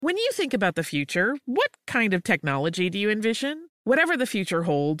When you think about the future, what kind of technology do you envision? Whatever the future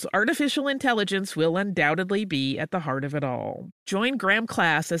holds, artificial intelligence will undoubtedly be at the heart of it all. Join Graham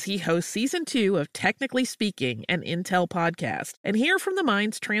Class as he hosts Season 2 of Technically Speaking, an Intel podcast, and hear from the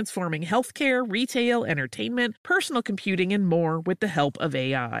minds transforming healthcare, retail, entertainment, personal computing, and more with the help of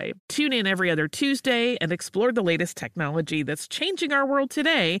AI. Tune in every other Tuesday and explore the latest technology that's changing our world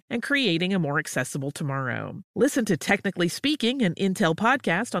today and creating a more accessible tomorrow. Listen to Technically Speaking, an Intel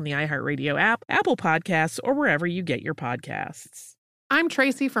podcast on the iHeartRadio app, Apple Podcasts, or wherever you get your podcasts. I'm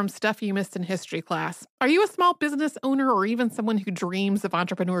Tracy from Stuff You Missed in History Class. Are you a small business owner or even someone who dreams of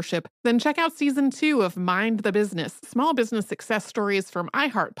entrepreneurship? Then check out Season 2 of Mind the Business, Small Business Success Stories from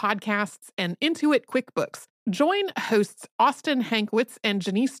iHeart Podcasts and Intuit QuickBooks. Join hosts Austin Hankwitz and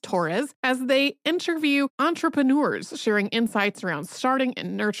Janice Torres as they interview entrepreneurs sharing insights around starting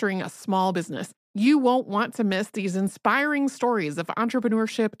and nurturing a small business. You won't want to miss these inspiring stories of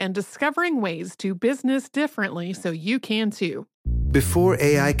entrepreneurship and discovering ways to business differently so you can too. Before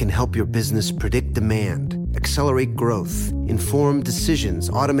AI can help your business predict demand, accelerate growth, inform decisions,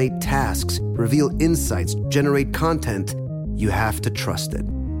 automate tasks, reveal insights, generate content, you have to trust it.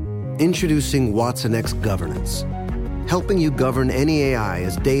 Introducing watsonx Governance, helping you govern any AI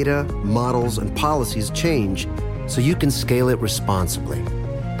as data, models, and policies change so you can scale it responsibly.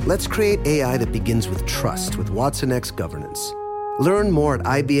 Let's create AI that begins with trust with watsonx Governance. Learn more at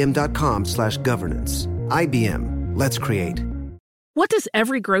ibm.com/governance. IBM. Let's create. What does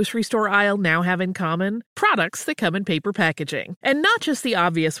every grocery store aisle now have in common? Products that come in paper packaging. And not just the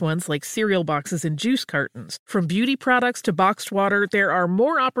obvious ones like cereal boxes and juice cartons. From beauty products to boxed water, there are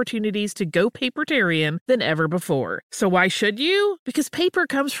more opportunities to go papertarian than ever before. So why should you? Because paper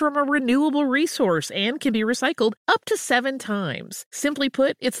comes from a renewable resource and can be recycled up to 7 times. Simply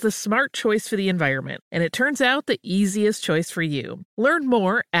put, it's the smart choice for the environment. And it turns out the easiest choice for you. Learn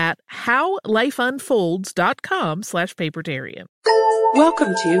more at howlifeunfolds.com/papertarian.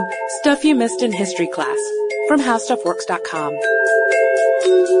 Welcome to Stuff You Missed in History Class from HowStuffWorks.com.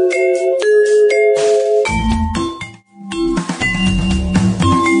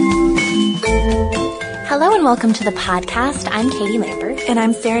 Hello and welcome to the podcast. I'm Katie Lambert. And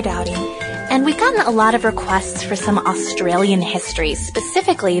I'm Sarah Dowdy. And we've gotten a lot of requests for some Australian history,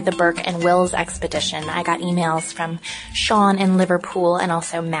 specifically the Burke and Wills expedition. I got emails from Sean in Liverpool and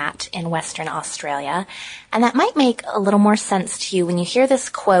also Matt in Western Australia. And that might make a little more sense to you when you hear this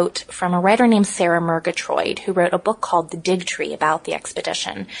quote from a writer named Sarah Murgatroyd, who wrote a book called The Dig Tree about the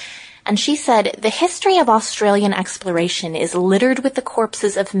expedition. And she said, "The history of Australian exploration is littered with the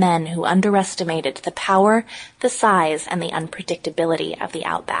corpses of men who underestimated the power, the size, and the unpredictability of the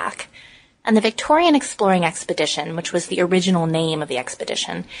outback." And the Victorian Exploring Expedition, which was the original name of the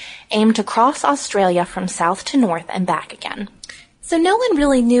expedition, aimed to cross Australia from south to north and back again. So no one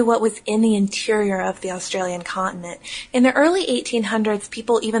really knew what was in the interior of the Australian continent. In the early 1800s,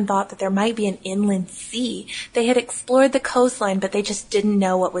 people even thought that there might be an inland sea. They had explored the coastline, but they just didn't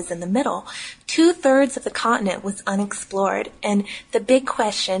know what was in the middle. 2/3 of the continent was unexplored, and the big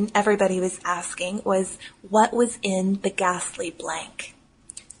question everybody was asking was, what was in the ghastly blank?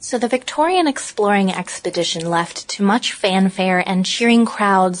 So the Victorian Exploring Expedition left to much fanfare and cheering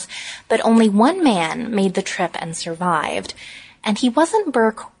crowds, but only one man made the trip and survived. And he wasn't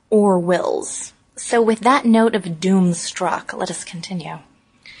Burke or Wills. So with that note of doom struck, let us continue.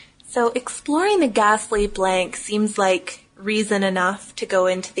 So exploring the ghastly blank seems like reason enough to go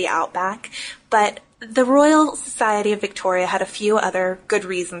into the outback, but the Royal Society of Victoria had a few other good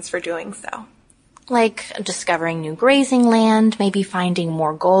reasons for doing so. Like discovering new grazing land, maybe finding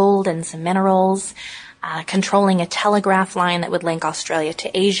more gold and some minerals, controlling a telegraph line that would link Australia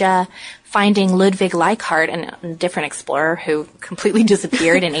to Asia, finding Ludwig Leichhardt, a different explorer who completely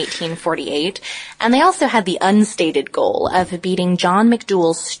disappeared in 1848. And they also had the unstated goal of beating John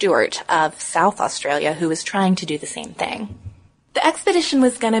McDouall Stuart of South Australia, who was trying to do the same thing. The expedition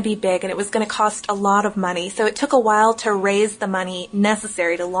was going to be big and it was going to cost a lot of money, so it took a while to raise the money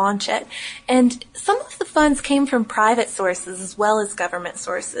necessary to launch it. And some of the funds came from private sources as well as government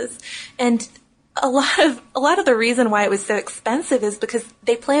sources. And a lot of the reason why it was so expensive is because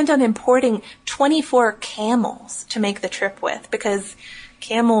they planned on importing 24 camels to make the trip with, because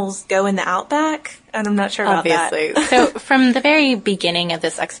camels go in the outback, and I'm not sure about Obviously. that. So from the very beginning of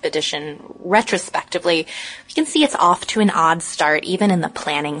this expedition, retrospectively, we can see it's off to an odd start, even in the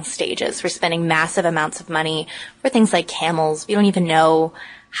planning stages. We're spending massive amounts of money for things like camels. We don't even know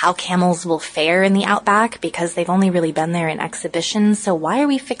how camels will fare in the outback because they've only really been there in exhibitions. So why are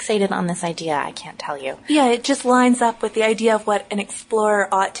we fixated on this idea? I can't tell you. Yeah, it just lines up with the idea of what an explorer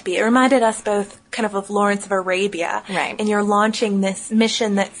ought to be. It reminded us both kind of Lawrence of Arabia. Right. And you're launching this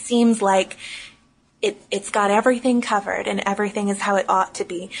mission that seems like it's got everything covered and everything is how it ought to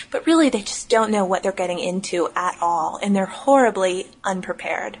be. But really, they just don't know what they're getting into at all. And they're horribly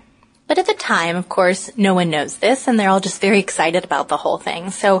unprepared. But at the time, of course, no one knows this, and they're all just very excited about the whole thing.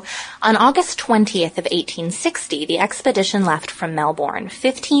 So on August 20th of 1860, the expedition left from Melbourne.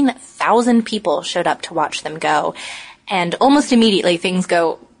 15,000 people showed up to watch them go. And almost immediately, things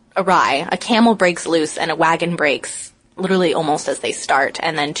go awry. A camel breaks loose and a wagon breaks literally almost as they start.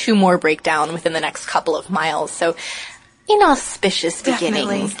 And then 2 more break down within the next couple of miles. So inauspicious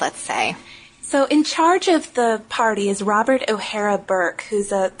beginnings, let's say. So in charge of the party is Robert O'Hara Burke,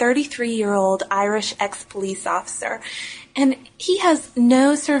 who's a 33-year-old Irish ex-police officer. And he has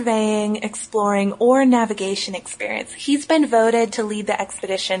no surveying, exploring, or navigation experience. He's been voted to lead the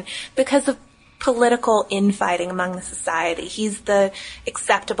expedition because of political infighting among the society. He's the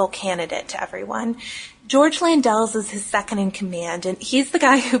acceptable candidate to everyone. George Landells is his second in command, and he's the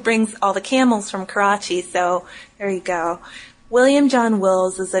guy who brings all the camels from Karachi, so there you go. William John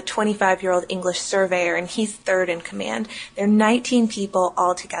Wills is a 25-year-old English surveyor, and he's third in command. There are 19 people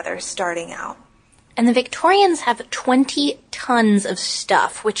altogether starting out. And the Victorians have 20 tons of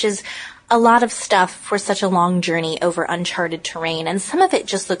stuff, which is a lot of stuff for such a long journey over uncharted terrain. And some of it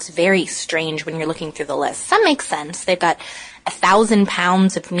just looks very strange when you're looking through the list. Some make sense. They've got 1,000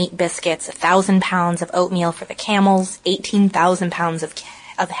 pounds of meat biscuits, 1,000 pounds of oatmeal for the camels, 18,000 pounds of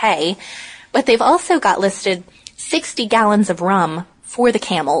hay. But they've also got listed 60 gallons of rum for the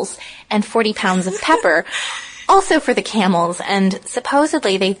camels and 40 pounds of pepper also for the camels. And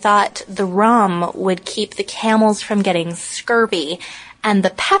supposedly they thought the rum would keep the camels from getting scurvy and the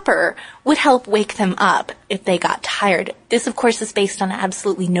pepper would help wake them up if they got tired. This, of course, is based on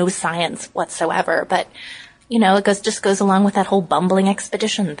absolutely no science whatsoever, but it just goes along with that whole bumbling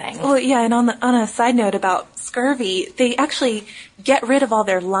expedition thing. Well, yeah, and on a side note about scurvy, they actually get rid of all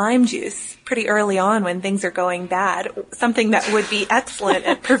their lime juice pretty early on when things are going bad, something that would be excellent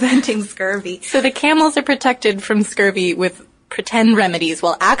at preventing scurvy. So the camels are protected from scurvy with pretend remedies,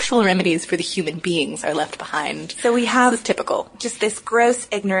 while actual remedies for the human beings are left behind. So we have this is typical. Just this gross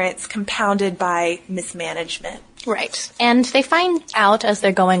ignorance compounded by mismanagement. Right. And they find out as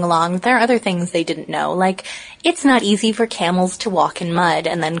they're going along there are other things they didn't know, like it's not easy for camels to walk in mud,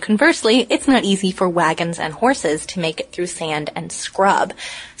 and then conversely, it's not easy for wagons and horses to make it through sand and scrub.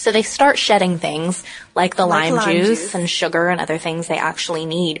 So they start shedding things like the lime juice and sugar and other things they actually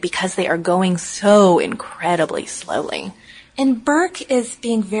need because they are going so incredibly slowly. And Burke is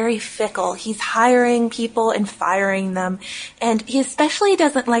being very fickle. He's hiring people and firing them. And he especially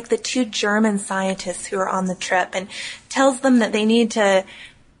doesn't like the 2 German scientists who are on the trip and tells them that they need to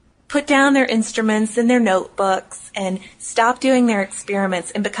put down their instruments in their notebooks and stop doing their experiments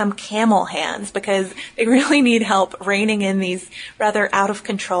and become camel hands because they really need help reining in these rather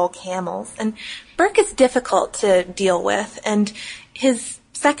out-of-control camels. And Burke is difficult to deal with, and his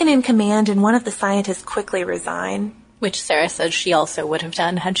second in command and one of the scientists quickly resign. Which Sarah says she also would have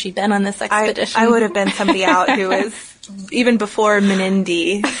done had she been on this expedition. I would have been somebody out who was even before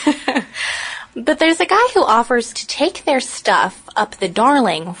Menindee. But there's a guy who offers to take their stuff up the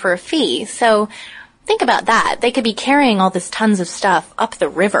Darling for a fee. So think about that. They could be carrying all this tons of stuff up the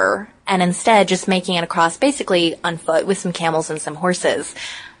river and instead just making it across basically on foot with some camels and some horses.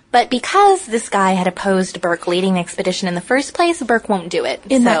 But because this guy had opposed Burke leading the expedition in the first place, Burke won't do it.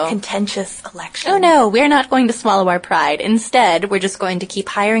 In that contentious election. Oh no, we're not going to swallow our pride. Instead, we're just going to keep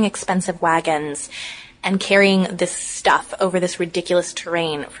hiring expensive wagons and carrying this stuff over this ridiculous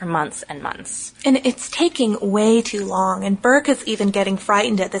terrain for months and months. And it's taking way too long, and Burke is even getting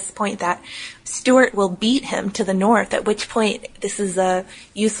frightened at this point that Stuart will beat him to the north, at which point this is a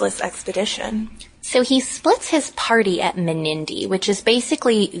useless expedition. So he splits his party at Menindee, which is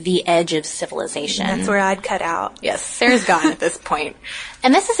basically the edge of civilization. That's where I'd cut out. Yes, Sarah's gone at this point.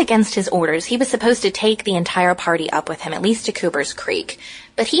 And this is against his orders. He was supposed to take the entire party up with him, at least to Cooper's Creek.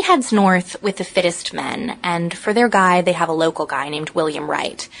 But he heads north with the fittest men, and for their guide, they have a local guy named William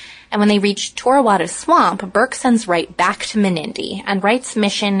Wright. And when they reach Torrawada Swamp, Burke sends Wright back to Menindee, and Wright's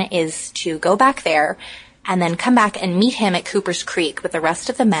mission is to go back there and then come back and meet him at Cooper's Creek with the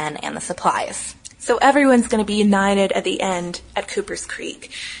rest of the men and the supplies. So everyone's going to be united at the end at Cooper's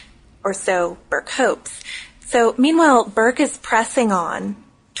Creek, or so Burke hopes. So meanwhile, Burke is pressing on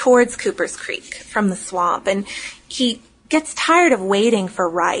towards Cooper's Creek from the swamp, and he gets tired of waiting for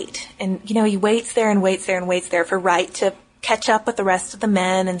Wright. And, he waits there and waits there and waits there for Wright to catch up with the rest of the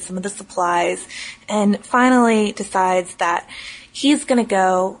men and some of the supplies, and finally decides that he's going to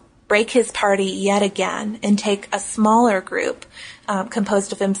go break his party yet again and take a smaller group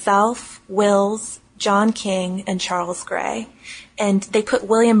composed of himself, Wills, John King, and Charles Gray. And they put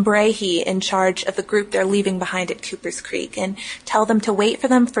William Brahe in charge of the group they're leaving behind at Cooper's Creek and tell them to wait for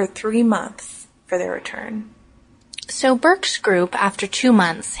them for 3 months for their return. So Burke's group, after 2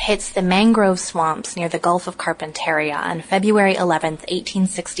 months, hits the mangrove swamps near the Gulf of Carpentaria on February 11th,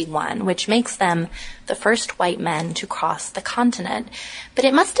 1861, which makes them the first white men to cross the continent. But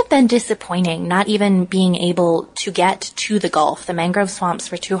it must have been disappointing not even being able to get to the Gulf. The mangrove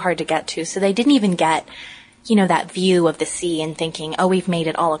swamps were too hard to get to, so they didn't even get, that view of the sea and thinking, oh, we've made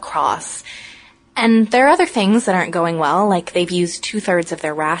it all across. And there are other things that aren't going well, like they've used 2/3 of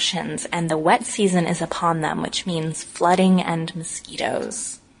their rations, and the wet season is upon them, which means flooding and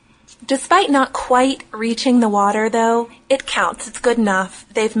mosquitoes. Despite not quite reaching the water, though, it counts. It's good enough.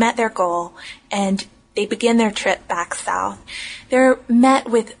 They've met their goal, and they begin their trip back south. They're met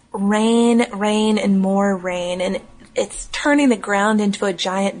with rain, and more rain, and it's turning the ground into a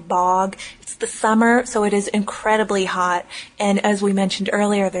giant bog. It's the summer, so it is incredibly hot. And as we mentioned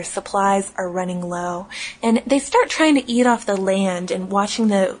earlier, their supplies are running low. And they start trying to eat off the land and watching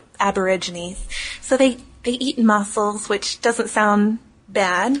the Aborigines. So they eat mussels, which doesn't sound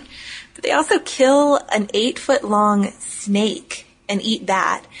bad. But they also kill an 8-foot-long snake and eat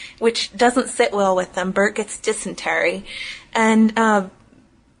that, which doesn't sit well with them. Burke gets dysentery. And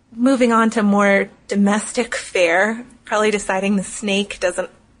moving on to more domestic fare, probably deciding the snake doesn't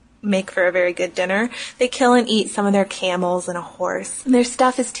make for a very good dinner, they kill and eat some of their camels and a horse. And their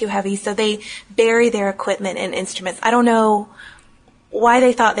stuff is too heavy, so they bury their equipment and instruments. I don't know why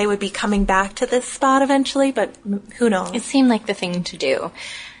they thought they would be coming back to this spot eventually, but who knows? It seemed like the thing to do.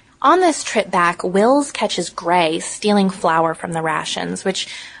 On this trip back, Wills catches Gray stealing flour from the rations, which,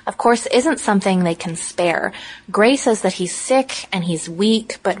 of course, isn't something they can spare. Gray says that he's sick and he's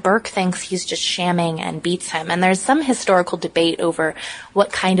weak, but Burke thinks he's just shamming and beats him. And there's some historical debate over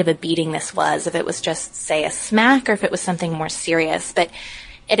what kind of a beating this was, if it was just, say, a smack or if it was something more serious. But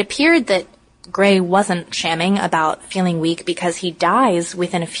it appeared that Gray wasn't shamming about feeling weak because he dies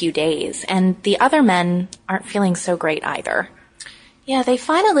within a few days, and the other men aren't feeling so great either. Yeah, they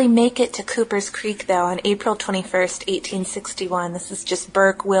finally make it to Cooper's Creek, though, on April 21st, 1861. This is just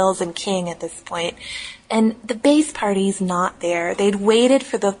Burke, Wills, and King at this point. And the base party's not there. They'd waited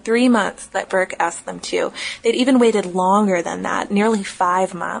for the 3 months that Burke asked them to. They'd even waited longer than that, nearly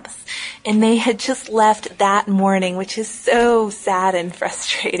 5 months. And they had just left that morning, which is so sad and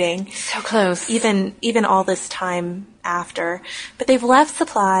frustrating. So close. Even all this time after. But they've left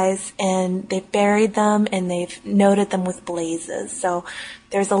supplies, and they've buried them, and they've noted them with blazes. So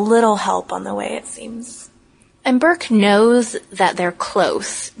there's a little help on the way, it seems. And Burke knows that they're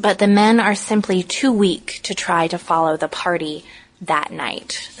close, but the men are simply too weak to try to follow the party that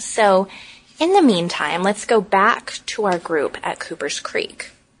night. So, in the meantime, let's go back to our group at Cooper's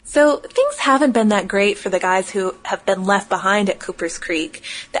Creek. So things haven't been that great for the guys who have been left behind at Cooper's Creek.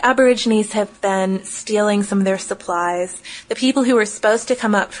 The Aborigines have been stealing some of their supplies. The people who were supposed to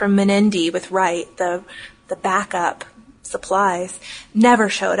come up from Menindee with Wright, the backup supplies, never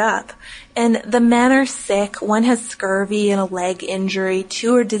showed up. And the men are sick. One has scurvy and a leg injury.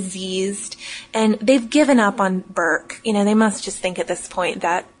 2 are diseased. And they've given up on Burke. They must just think at this point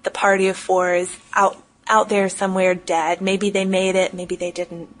that the party of 4 is out there somewhere dead. Maybe they made it, maybe they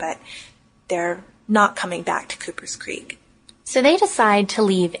didn't, but they're not coming back to Cooper's Creek. So they decide to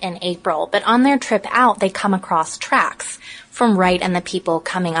leave in April, but on their trip out, they come across tracks from Wright and the people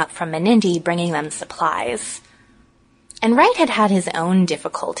coming up from Menindee bringing them supplies. And Wright had had his own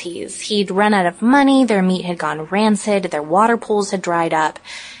difficulties. He'd run out of money, their meat had gone rancid, their water pools had dried up.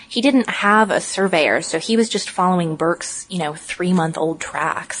 He didn't have a surveyor, so he was just following Burke's, 3-month-old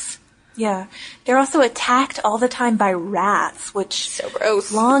tracks. Yeah. They're also attacked all the time by rats, which... So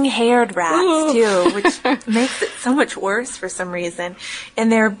gross. Long-haired rats, too, which makes it so much worse for some reason.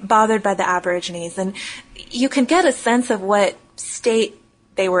 And they're bothered by the Aborigines. And you can get a sense of what state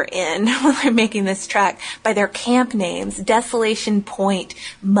they were in when they're making this track by their camp names: Desolation Point,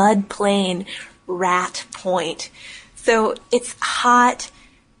 Mud Plain, Rat Point. So it's hot.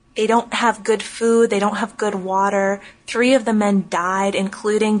 They don't have good food. They don't have good water. 3 of the men died,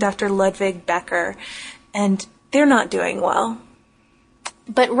 including Dr. Ludwig Becker, and they're not doing well.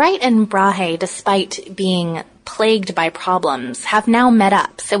 But Wright and Brahe, despite being plagued by problems, have now met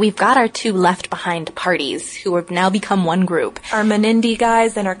up. So we've got our 2 left behind parties who have now become one group. Our Menindee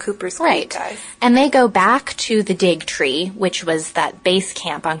guys and our Cooper's Creek guys. And they go back to the Dig Tree, which was that base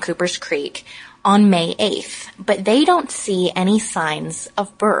camp on Cooper's Creek, on May 8th, but they don't see any signs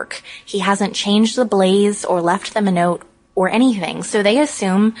of Burke. He hasn't changed the blaze or left them a note or anything, so they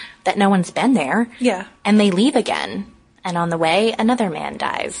assume that no one's been there. Yeah. And they leave again. And on the way, another man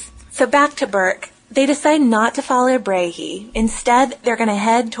dies. So back to Burke. They decide not to follow Brahe. Instead, they're going to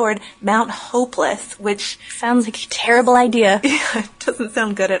head toward Mount Hopeless, which sounds like a terrible idea. It doesn't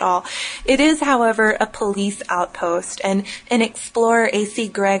sound good at all. It is, however, a police outpost, and an explorer, A.C.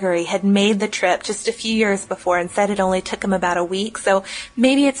 Gregory, had made the trip just a few years before and said it only took him about a week, so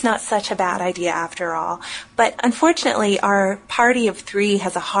maybe it's not such a bad idea after all. But unfortunately, our party of 3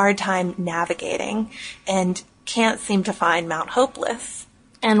 has a hard time navigating and can't seem to find Mount Hopeless.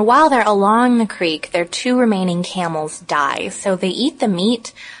 And while they're along the creek, their 2 remaining camels die, so they eat the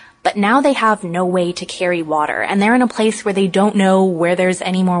meat, but now they have no way to carry water, and they're in a place where they don't know where there's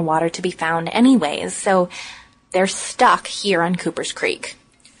any more water to be found anyways, so they're stuck here on Cooper's Creek.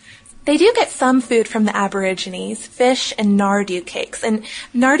 They do get some food from the Aborigines, fish and nardoo cakes, and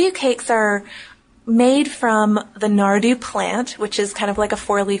nardoo cakes are made from the nardoo plant, which is kind of like a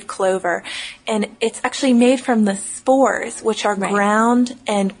 4-leaf clover, and it's actually made from the spores, which are ground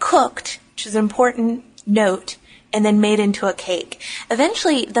and cooked, which is an important note, and then made into a cake.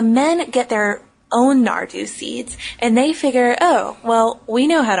 Eventually, the men get their own nardoo seeds, and they figure, oh, well, we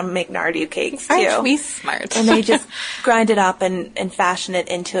know how to make nardoo cakes, too. Aren't we smart? And they just grind it up and fashion it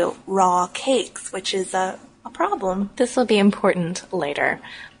into raw cakes, which is a problem. This will be important later.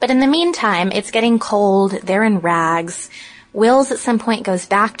 But in the meantime, it's getting cold, they're in rags. Wills at some point goes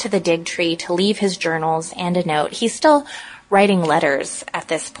back to the dig tree to leave his journals and a note. He's still writing letters at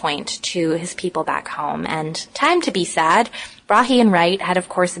this point to his people back home. And time to be sad, Brahe and Wright had of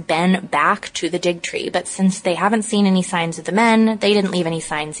course been back to the dig tree, but since they haven't seen any signs of the men, they didn't leave any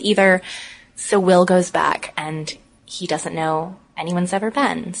signs either. So Will goes back and he doesn't know anyone's ever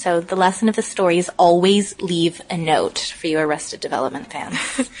been. So the lesson of the story is always leave a note for you Arrested Development fans.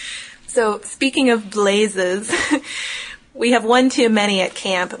 So speaking of blazes, we have one too many at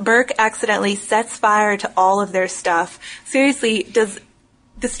camp. Burke accidentally sets fire to all of their stuff. Seriously, does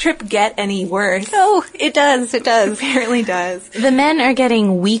this trip get any worse? Oh, it does. It does. It apparently does. The men are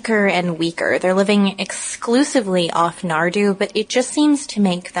getting weaker and weaker. They're living exclusively off nardoo, but it just seems to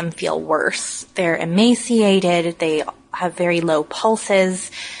make them feel worse. They're emaciated. They have very low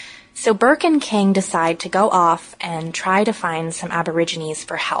pulses. So Burke and King decide to go off and try to find some Aborigines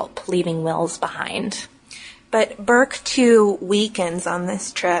for help, leaving Wills behind. But Burke, too, weakens on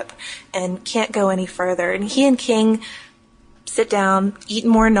this trip and can't go any further. And he and King sit down, eat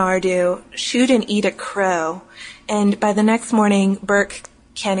more nardoo, shoot and eat a crow. And by the next morning, Burke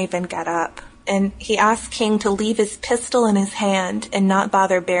can't even get up. And he asks King to leave his pistol in his hand and not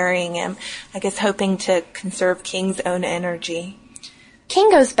bother burying him, I guess hoping to conserve King's own energy.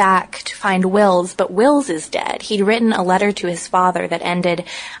 King goes back to find Wills, but Wills is dead. He'd written a letter to his father that ended,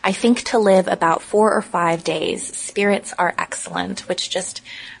 "I think to live about 4 or 5 days. Spirits are excellent," which just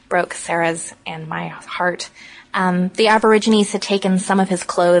broke Sarah's and my heart. The Aborigines had taken some of his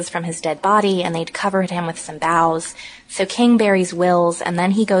clothes from his dead body, and they'd covered him with some boughs. So King buries Wills, and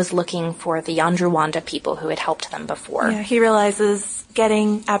then he goes looking for the Yandruwanda people who had helped them before. Yeah, he realizes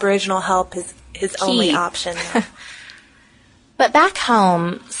getting Aboriginal help is his only option. But back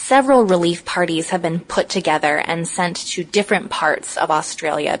home, several relief parties have been put together and sent to different parts of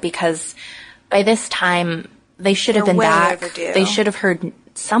Australia because by this time they should have been back. Overdue. They should have heard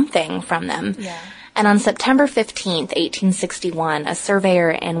something from them. Yeah. And on September 15th, 1861, a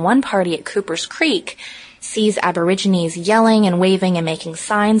surveyor in one party at Cooper's Creek sees Aborigines yelling and waving and making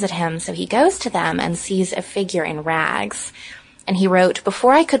signs at him, so he goes to them and sees a figure in rags. And he wrote,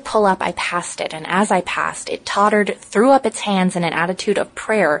 "Before I could pull up, I passed it, and as I passed, it tottered, threw up its hands in an attitude of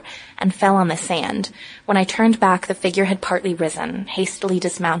prayer, and fell on the sand. When I turned back, the figure had partly risen. Hastily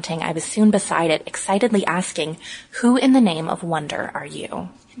dismounting, I was soon beside it, excitedly asking, 'Who in the name of wonder are you?'"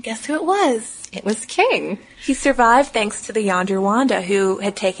 And guess who it was? It was King. He survived thanks to the Yandruwanda who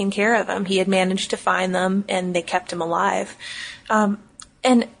had taken care of him. He had managed to find them, and they kept him alive.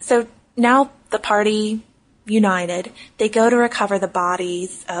 And so now the party united, they go to recover the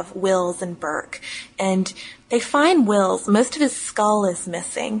bodies of Wills and Burke. And they find Wills. Most of his skull is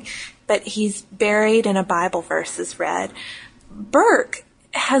missing, but he's buried and a Bible verse is read. Burke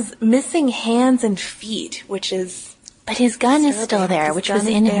has missing hands and feet, which is... But his gun is still there, which was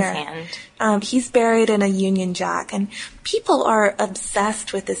in his hand. He's buried in a Union Jack, and people are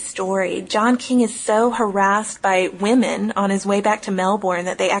obsessed with this story. John King is so harassed by women on his way back to Melbourne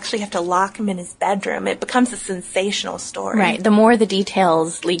that they actually have to lock him in his bedroom. It becomes a sensational story. Right. The more the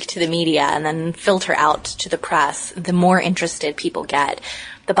details leak to the media and then filter out to the press, the more interested people get.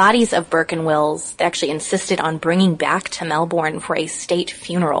 The bodies of Burke and Wills, they actually insisted on bringing back to Melbourne for a state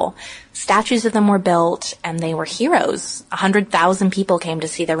funeral. Statues of them were built, and they were heroes. 100,000 people came to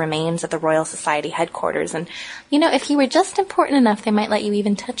see their remains at the Royal Society headquarters. And, if you were just important enough, they might let you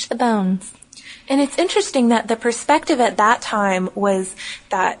even touch the bones. And it's interesting that the perspective at that time was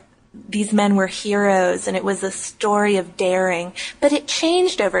that these men were heroes and it was a story of daring, but it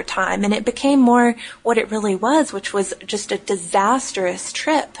changed over time and it became more what it really was, which was just a disastrous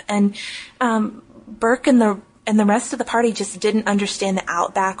trip. And Burke and the rest of the party just didn't understand the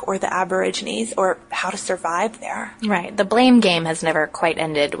outback or the Aborigines or how to survive there. Right. The blame game has never quite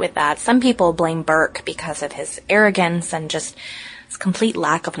ended with that. Some people blame Burke because of his arrogance and just his complete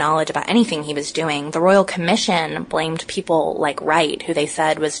lack of knowledge about anything he was doing. The Royal Commission blamed people like Wright, who they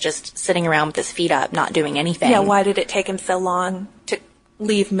said was just sitting around with his feet up, not doing anything. Yeah, why did it take him so long to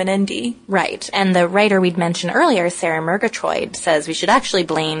leave Menindee? Right. And the writer we'd mentioned earlier, Sarah Murgatroyd, says we should actually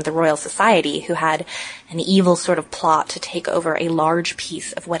blame the Royal Society, who had an evil sort of plot to take over a large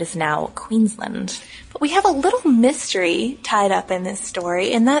piece of what is now Queensland. But we have a little mystery tied up in this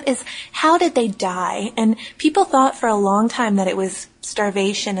story, and that is, how did they die? And people thought for a long time that it was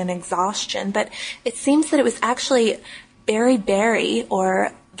starvation and exhaustion, but it seems that it was actually beriberi,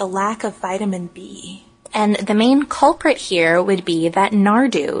 or the lack of vitamin B. And the main culprit here would be that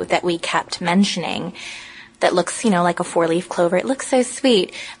Nardoo that we kept mentioning that looks, like a four-leaf clover. It looks so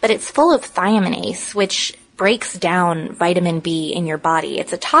sweet, but it's full of thiaminase, which breaks down vitamin B in your body.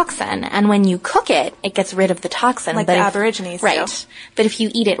 It's a toxin, and when you cook it, it gets rid of the toxin. Like the Aborigines. Right. Do. But if you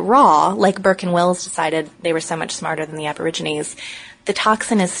eat it raw, like Burke and Wills decided they were so much smarter than the Aborigines, the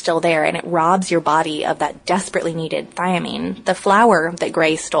toxin is still there, and it robs your body of that desperately needed thiamine. The flour that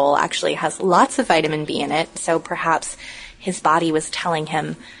Gray stole actually has lots of vitamin B in it, so perhaps his body was telling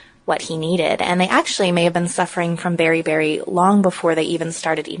him what he needed. And they actually may have been suffering from beriberi long before they even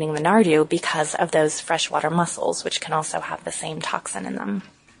started eating the Nardoo because of those freshwater mussels, which can also have the same toxin in them.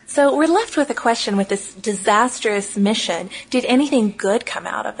 So we're left with a question with this disastrous mission. Did anything good come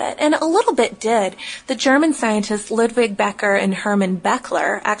out of it? And a little bit did. The German scientists Ludwig Becker and Hermann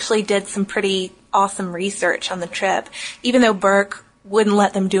Beckler actually did some pretty awesome research on the trip, even though Burke wouldn't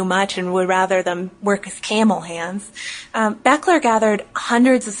let them do much and would rather them work as camel hands. Beckler gathered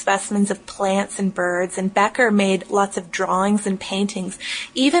hundreds of specimens of plants and birds, and Becker made lots of drawings and paintings.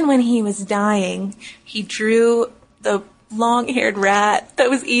 Even when he was dying, he drew the long-haired rat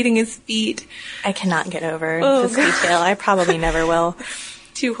that was eating his feet. I cannot get over this detail. I probably never will.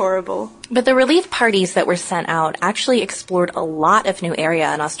 Too horrible. But the relief parties that were sent out actually explored a lot of new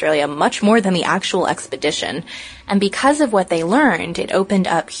area in Australia, much more than the actual expedition. And because of what they learned, it opened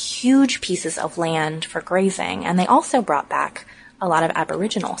up huge pieces of land for grazing, and they also brought back a lot of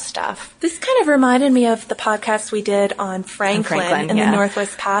Aboriginal stuff. This kind of reminded me of the podcast we did on Franklin and the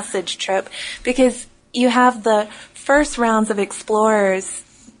Northwest Passage trip, because you have the first rounds of explorers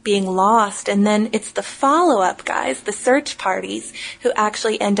being lost, and then it's the follow-up guys, the search parties, who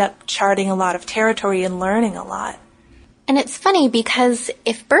actually end up charting a lot of territory and learning a lot. And it's funny because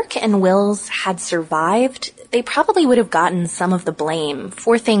if Burke and Wills had survived, they probably would have gotten some of the blame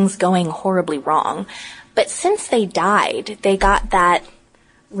for things going horribly wrong. But since they died, they got that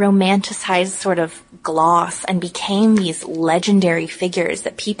romanticized sort of gloss and became these legendary figures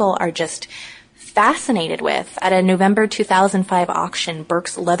that people are just fascinated with. At a November 2005 auction,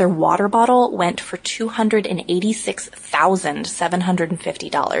 Burke's leather water bottle went for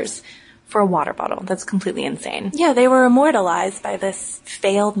 $286,750 for a water bottle. That's completely insane. Yeah, they were immortalized by this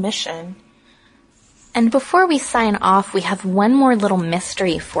failed mission. And before we sign off, we have one more little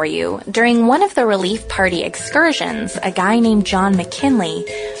mystery for you. During one of the relief party excursions, a guy named John McKinley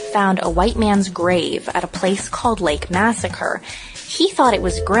found a white man's grave at a place called Lake Massacre. He thought it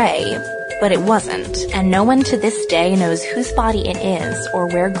was Gray, but it wasn't, and no one to this day knows whose body it is or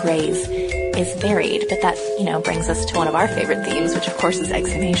where Gray's is buried. But that, brings us to one of our favorite themes, which of course is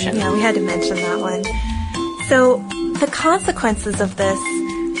exhumation. Yeah, we had to mention that one. So the consequences of this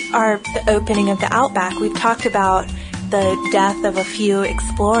are the opening of the outback. We've talked about the death of a few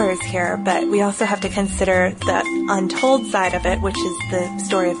explorers here, but we also have to consider the untold side of it, which is the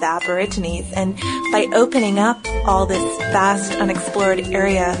story of the Aborigines. And by opening up all this vast unexplored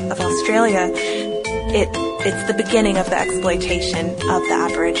area of Australia, it's the beginning of the exploitation of the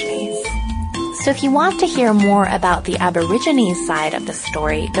Aborigines. So if you want to hear more about the Aborigines side of the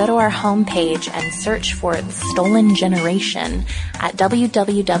story, go to our homepage and search for The Stolen Generation at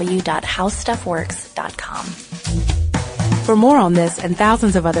www.howstuffworks.com. For more on this and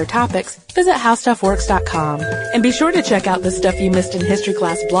thousands of other topics, visit howstuffworks.com. And be sure to check out the Stuff You Missed in History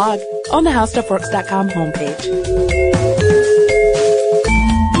Class blog on the howstuffworks.com homepage.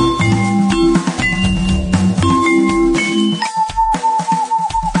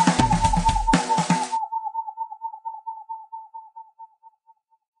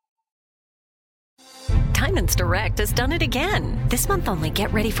 Diamonds Direct has done it again. This month only,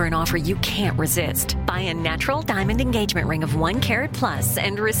 get ready for an offer you can't resist. Buy a natural diamond engagement ring of 1 carat plus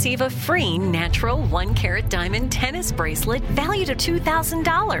and receive a free natural 1 carat diamond tennis bracelet valued at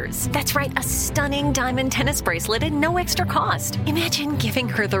 $2,000. That's right, a stunning diamond tennis bracelet at no extra cost. Imagine giving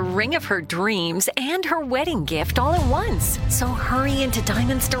her the ring of her dreams and her wedding gift all at once. So hurry into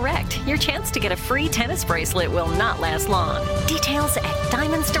Diamonds Direct. Your chance to get a free tennis bracelet will not last long. Details at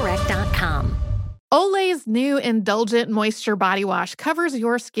diamondsdirect.com. Olay's new Indulgent Moisture Body Wash covers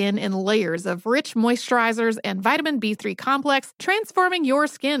your skin in layers of rich moisturizers and vitamin B3 complex, transforming your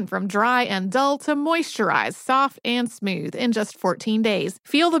skin from dry and dull to moisturized, soft, and smooth in just 14 days.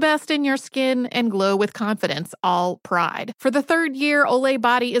 Feel the best in your skin and glow with confidence, all pride. For the third year, Olay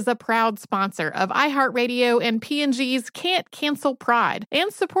Body is a proud sponsor of iHeartRadio and P&G's Can't Cancel Pride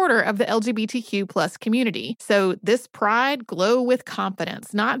and supporter of the LGBTQ+ community. So this pride, glow with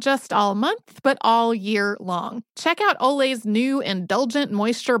confidence, not just all month, but all year long. Check out Olay's new Indulgent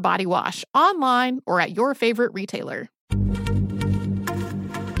Moisture Body Wash online or at your favorite retailer.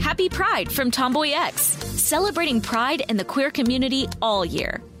 Happy Pride from Tomboy X, celebrating pride in the queer community all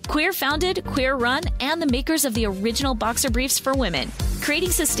year. Queer founded, queer run, and the makers of the original boxer briefs for women,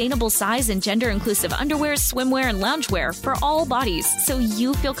 creating sustainable size and gender inclusive underwear, swimwear, and loungewear for all bodies so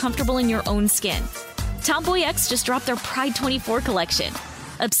you feel comfortable in your own skin. Tomboy X just dropped their Pride 24 collection.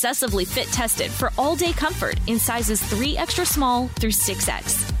 Obsessively fit tested for all-day comfort in sizes 3 extra small through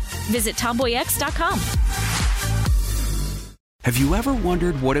 6X. Visit tomboyx.com. Have you ever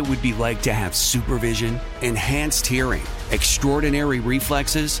wondered what it would be like to have supervision, enhanced hearing, extraordinary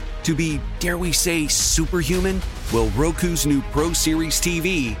reflexes, to be, dare we say, superhuman? Well, Roku's new Pro Series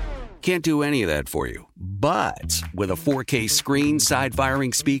TV can't do any of that for you. But with a 4K screen,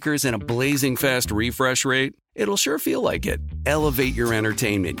 side-firing speakers, and a blazing fast refresh rate, it'll sure feel like it. Elevate your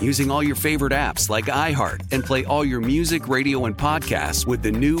entertainment using all your favorite apps like iHeart and play all your music, radio, and podcasts with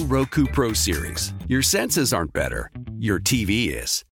the new Roku Pro Series. Your senses aren't better. Your TV is.